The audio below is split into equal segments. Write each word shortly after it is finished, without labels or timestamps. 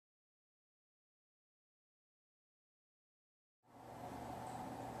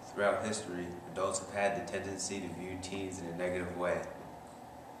Throughout history, adults have had the tendency to view teens in a negative way.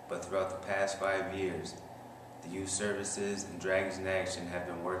 But throughout the past 5 years, the Youth Services and Dragons in Action have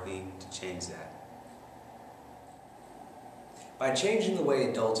been working to change that. By changing the way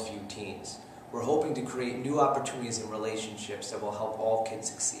adults view teens, we're hoping to create new opportunities and relationships that will help all kids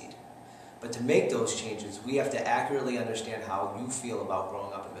succeed. But to make those changes, we have to accurately understand how you feel about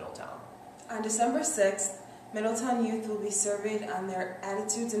growing up in Middletown. On December 6th, Middletown youth will be surveyed on their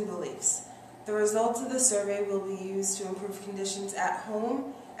attitudes and beliefs. The results of the survey will be used to improve conditions at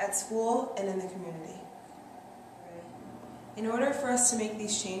home, at school, and in the community. In order for us to make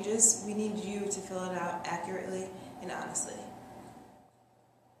these changes, we need you to fill it out accurately and honestly.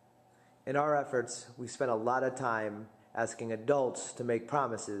 In our efforts, we spent a lot of time asking adults to make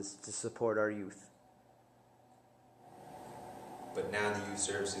promises to support our youth. But now the Youth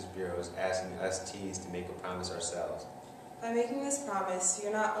Services Bureau is asking us teens to make a promise ourselves. By making this promise,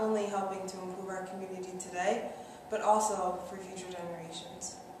 you're not only helping to improve our community today, but also for future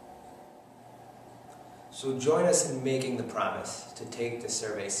generations. So join us in making the promise to take the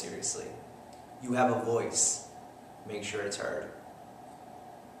survey seriously. You have a voice. Make sure it's heard.